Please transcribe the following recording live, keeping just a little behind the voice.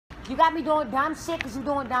You got me doing dumb shit because you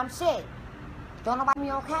doing dumb shit. Don't nobody me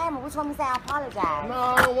on camera. Which one me say I apologize? No,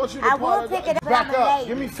 I don't want you to apologize. I will pick it up. Back up.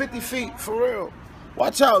 Give me 50 feet, for real.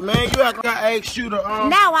 Watch out, man. You act like I asked you to, No,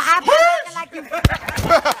 I like you.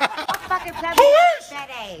 Fucking play with that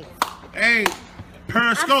ass. Hey,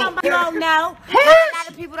 Periscope. I'm somebody you don't know. A lot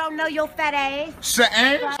of people don't know your fat ass.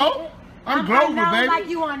 I'm global, baby. Like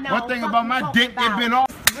you on One thing about my dick, it been off.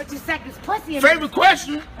 But you suck this pussy. Favorite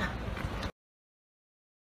question?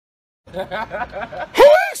 Who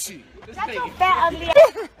is she? Shut your fat ugly ass.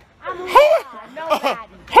 I'm who you are. Nobody.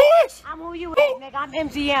 Who is? I'm who you is, nigga. I'm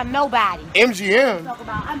MGM. Nobody. MGM?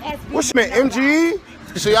 I'm SB. What's your man, MGE?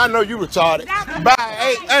 See, I know you retarded.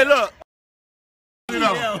 Bye. Hey, look.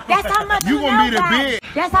 That's how much you gonna be the big.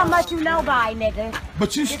 That's how much you know by, nigga.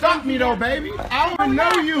 But you stopped me though, baby. I don't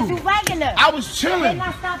know you. You regular. I was chilling.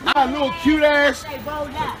 I got a little cute ass.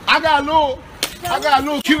 I got a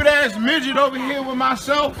little cute ass midget over here with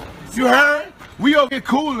myself. You heard? We over here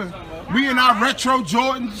cooling. We in our retro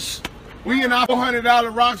Jordans. We in our $400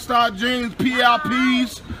 Rockstar jeans,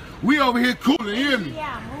 PLPs. We over here cooling. You hear me?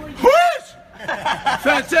 Who is?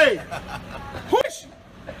 Fat T. Who is?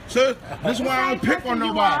 So, this is why I don't pick on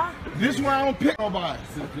nobody. This is why I don't pick nobody.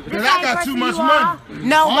 Because I got too much money.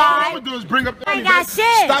 Nobody. All I'm gonna do is bring up the money.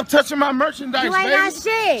 Stop touching my merchandise, baby. You ain't got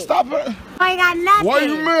shit. Stop it. You ain't got nothing. Why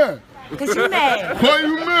you mad? Because you mad. Why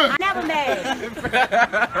you mad? I never mad.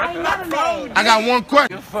 I ain't never mad. I got one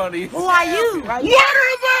question. You're funny. Who are you? What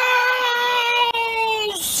are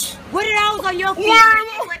those? What are those on your feet? What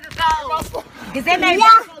are those? Because they made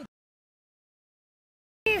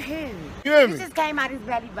You hear me? This just came out his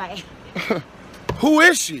belly button. Who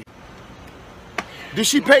is she? Does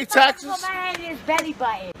she pay taxes? Put my hand in his belly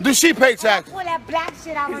button. Does she pay taxes? Pull that black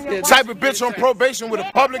shit out on your Type of bitch on probation with a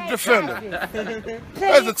public defender.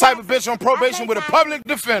 That's the type of bitch on probation with a public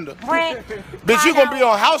defender. Bitch, you gonna be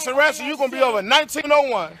on house arrest and you gonna be over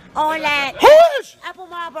 1901. All that. Who is? Upper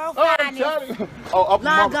Marlboro Finest. Upper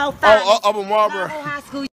Marlboro. Oh, Upper Marlboro. High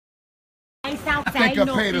school. I think I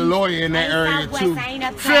paid a lawyer in that area too.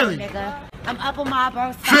 Philly. I'm Upper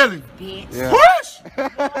Marlboro. Philly. Bitch. Yeah. Push!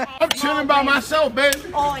 I'm chilling by myself, baby.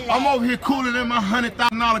 I'm over here cooling in my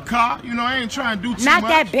 $100,000 car. You know, I ain't trying to do too much. Not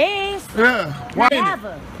that big. Yeah. Why ain't it?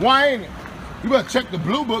 Why ain't it? You better check the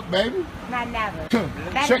blue book, baby. Not never.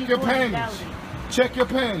 Check your panties. Check your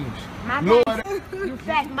panties. Lord, you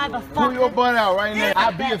fat motherfucker. Pull your butt out right now.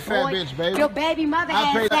 I be a fat bitch, baby. Your baby mother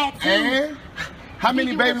has fat too. And how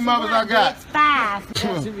many baby mothers I got? 5.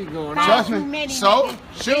 Trust me. So,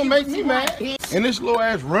 she'll make me mad. And this little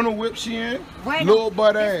ass rental whip she in, little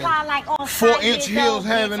butt ass, 4-inch heels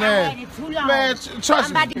having ass. Man,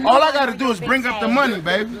 trust me. All I gotta do is bring up the money,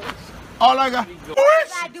 baby. All I got.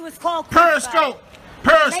 Periscope. Periscope.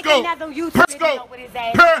 Periscope. Periscope.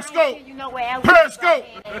 Periscope.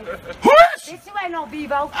 Who is? Bitch, you ain't no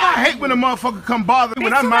Vivo. I hate when a motherfucker come bother me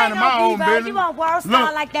when I'm minding my own business. You want world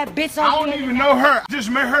star like that bitch on I don't even know her. I just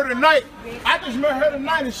met her tonight.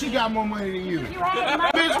 And she got more money than you.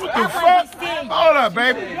 Bitch, what the fuck? Hold up,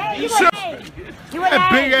 baby. That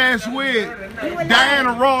big ass wig.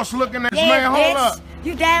 Diana Ross looking at this man. Hold up.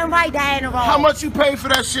 You damn right, Diana Ross. How much you paid for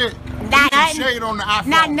that shit? Shade on the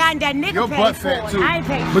iPhone. Not that nigga. Your butt fat too. I ain't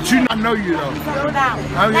paid. But you I know you though. Slow down.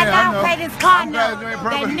 That guy paid his car note.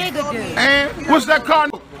 That nigga did. And what's that car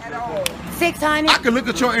note? 600. I can look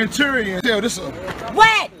at your interior and tell this.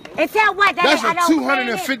 What? And tell what? That's a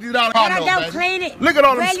 $250 car note. Don't clean it. Look at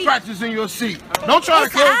all them scratches in your seat. Don't try to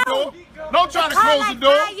close the door. Don't try to close the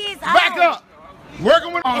door. Back up.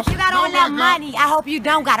 Working with us. If you got all that money, I hope you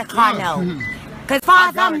don't got a car note. Cause far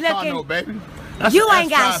as I'm looking, you ain't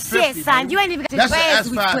got shit, son. You ain't even got your grass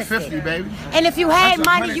twisted. Baby. And if you had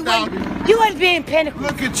money, you wouldn't be in Pinnacle.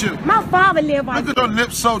 Look at you. My father lived on. Look at your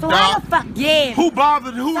lips so dark. How the fuck? Yeah. Who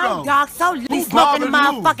bothered who though? So dark, so loose, smoking a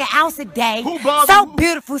motherfucking ounce a day. Who bothered so who?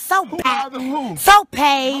 Beautiful, so who bad. Who? So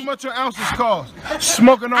paid. How much your ounces cost?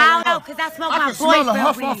 Smoking on. I don't know, cause I smoke my boyfriend. I can smell a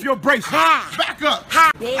huff off your bracelet. Back up.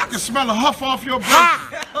 I can smell a huff off your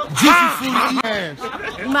bracelet. Juicy fruity ass.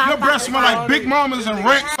 Your breath smell like Big Mamas and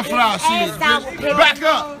rank flower seeds. Back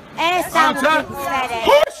up. Ass out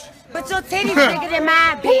push. But your titties bigger than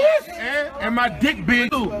mine, bitch. And my dick big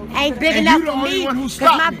too. Ain't big enough for me. Cause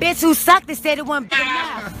my bitch who sucked it said it wasn't big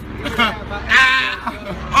enough.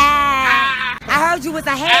 I heard you was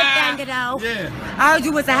a headbanger though. Yeah. I heard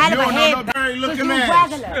you was a hell of a headbanger. Looking ass.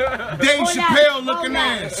 Dave Chappelle looking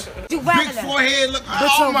ass. You regular. Big forehead looking.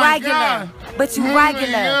 But you regular. But you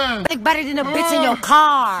regular. I look better than a bitch in your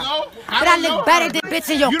car. But I look better than a bitch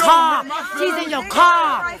in your car. She's in your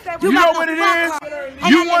car. You know what it is?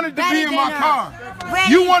 You wanted to be in my car.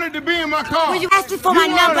 ready. You wanted to be in my car. When you asked me for my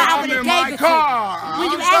number, I would have gave it to you.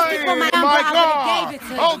 When you asked me for my number, I would have gave it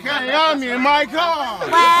to you. Okay, I'm in my car.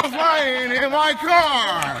 I'm flying in my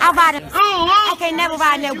car. I ride a... I can't never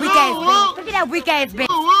ride in that weak ass bitch. Look at that weak ass bitch.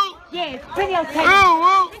 Yeah, videotape.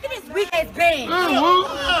 Look at this weak ass bitch.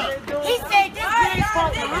 He said this bitch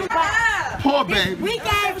for poor baby. Weak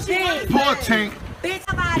ass bitch. Poor Tink. Bitch,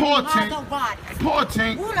 poor Tink. Poor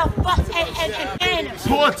Tink. Who the fuck and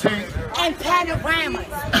poor Tink. And panoramas.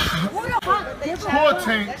 Who the fuck poor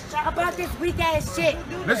Tink about this weak ass shit?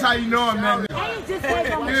 That's how you know I'm that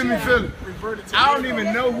nigga. Let me feel it. I don't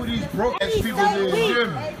even know who these broke ass people is.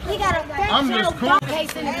 He got a fat tail phone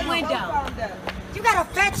case in his window. You got a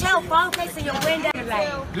fat tail phone case in your window.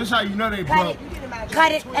 Like, this how you know they broke.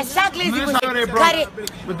 Cut it. Exactly as you cut it.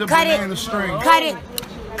 With the banana string. Cut it.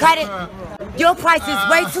 Cut it. Your price is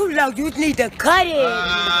way too low. You need to cut it.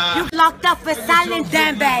 You locked up for selling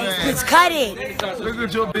dime bags. Just cut it. Look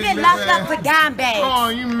at your big You get locked up for dime bags. Oh,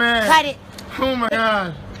 you mad. Cut it. Oh my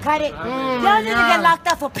God. Cut it. You don't need to get locked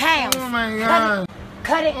up for pounds. Oh my God.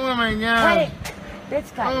 Cut it. Oh my God. Cut it.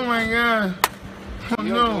 Bitch, cut it. Oh my God. Oh,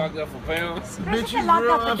 you no. get locked up for pounds. Bitch, you locked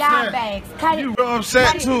up for dime bags. Cut it. You real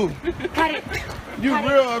upset too. Cut it. You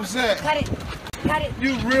real upset. Cut it. Cut it.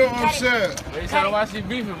 You real upset. They tell her why she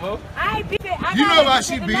beefing, bro. I ain't beefing. You know why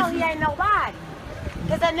she beefing? No, he ain't nobody.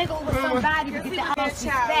 Because that nigga was somebody to get the other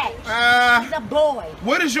respect. He's a boy.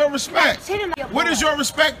 What is your respect? What is your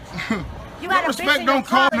respect? You got respect don't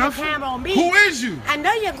call nothing. Who is you? I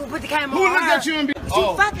know you're gonna put the camera Who on look her. at you and be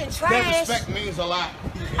You fucking trash. That respect means a lot.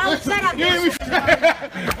 Oh, shut up, you bitch.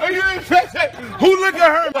 you ain't Who look at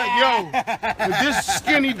her like, yo, if this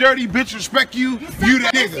skinny, dirty bitch respect you, you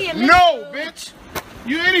that nigga. No, bitch.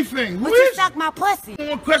 You anything. Who But you is suck my pussy.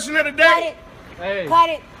 One question of the day. Cut it. Hey. Cut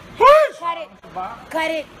it. Who is? Cut it. Cut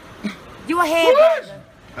it. You a head.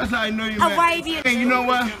 That's how I know you mad. Arabian. And you know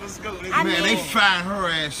what? I Man, mean, they fired her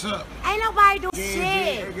ass up. Ain't nobody do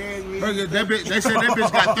shit. That bitch, they said that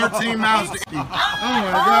bitch got 13 miles to eat. Oh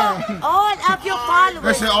my God. All of your followers.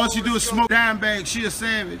 They said all she do is smoke dime bags. She a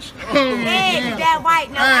savage. Yeah, that white.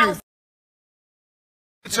 No,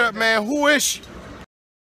 What's up, man? Who is she?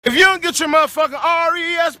 If you don't get your motherfucking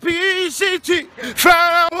R-E-S-P-E-C-T, find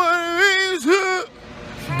out what it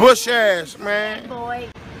means. Bush ass, man.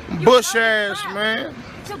 Bush ass, man.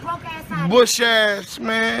 Bush ass,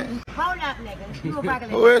 man. Roll up, nigga. You a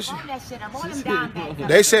regular. Who is she? Roll that shit up. Roll them dime bags up.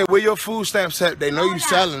 They said where your food stamps at. They know you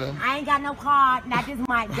selling them. I ain't got no card. Not this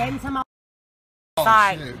mic. Gave me some more. Oh,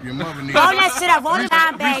 sorry. Shit. Your mother needs roll that shit up. Roll them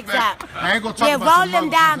dime bags up. I ain't gonna talk about roll them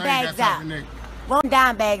dime bags up. Roll them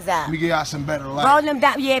dime bags up. Let me get y'all some better light. Roll them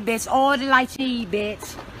down. Yeah, bitch. All the light you need,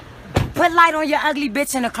 bitch. Put light on your ugly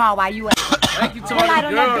bitch in the car while you at. Thank you, Put light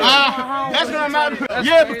on that bitch. That's not my bitch.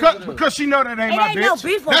 Yeah, because she know that ain't my bitch. No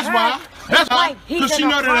beef with that's her. why. That's why. Because she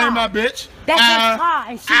know that ain't my bitch. That's his car,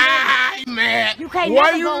 and she mad. You can't why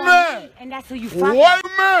never you go mad? on me, and that's who you fucking. Why you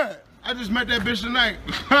mad? I just met that bitch tonight.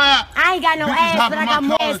 I ain't got no ass, but I got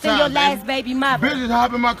more ass than your last baby mother. Bitches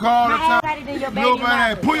hop in my car all the time. Better than your baby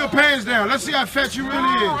mother. Pull your pants down. Let's see how fat you really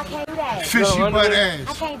is. I can't do that. Fishy butt ass.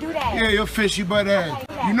 I can't do that. Yeah, your fishy butt ass.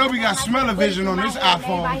 You know we got smell-o-vision on this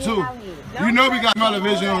iPhone too. You know we got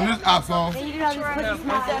smell-o-vision on this iPhone.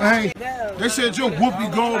 Hey, they said you're Whoopi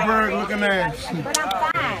Goldberg looking ass. But I'm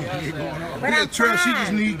fine. But I'm Trel, she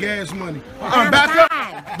just need gas money. Back up.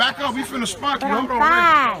 Back up. We finna spark you. Hold on.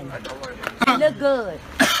 Fine. You look good.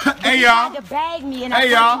 Hey, y'all. You tried to bag me and I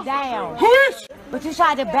turned you down. Who is? But you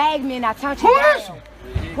tried to bag me and I turned you down.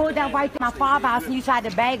 Pulled down right to my father's house and you tried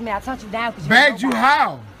to bag me and I turned you down. Bagged you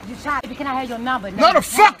how? You tried. Can I have your number? No, the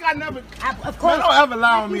fuck I never. Of course. Don't ever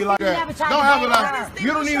lie on me like that. Don't ever lie. You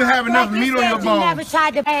don't even have enough meat on your bones. You never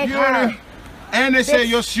tried to bag her. And they said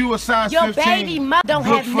your shoe was size 15. Your baby mother don't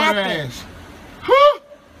have nothing.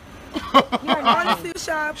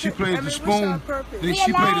 She played the spoon.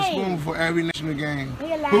 She played the spoon for every nation in the game.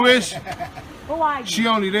 Who is she? Who are you? She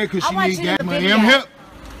only there because she needs gas money. I'm hip.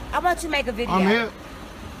 I want you to make a video. I'm hip.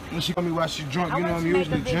 When she told me why she's drunk, you know I'm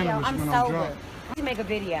usually generous when I'm drunk. I want you to make a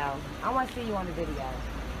video. I want to see you on the video.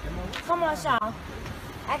 Come on, Sean.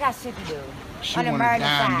 I got shit to do. She want a dime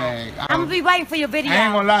bag. I'm gonna be waiting for your video. I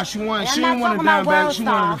ain't gonna lie, she didn't want a dime bag, she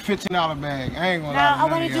wanted a $15 bag. I ain't gonna lie. No, I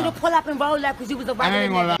wanted you to pull up and roll up because you was a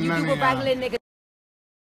regular nigga. You a regular nigga.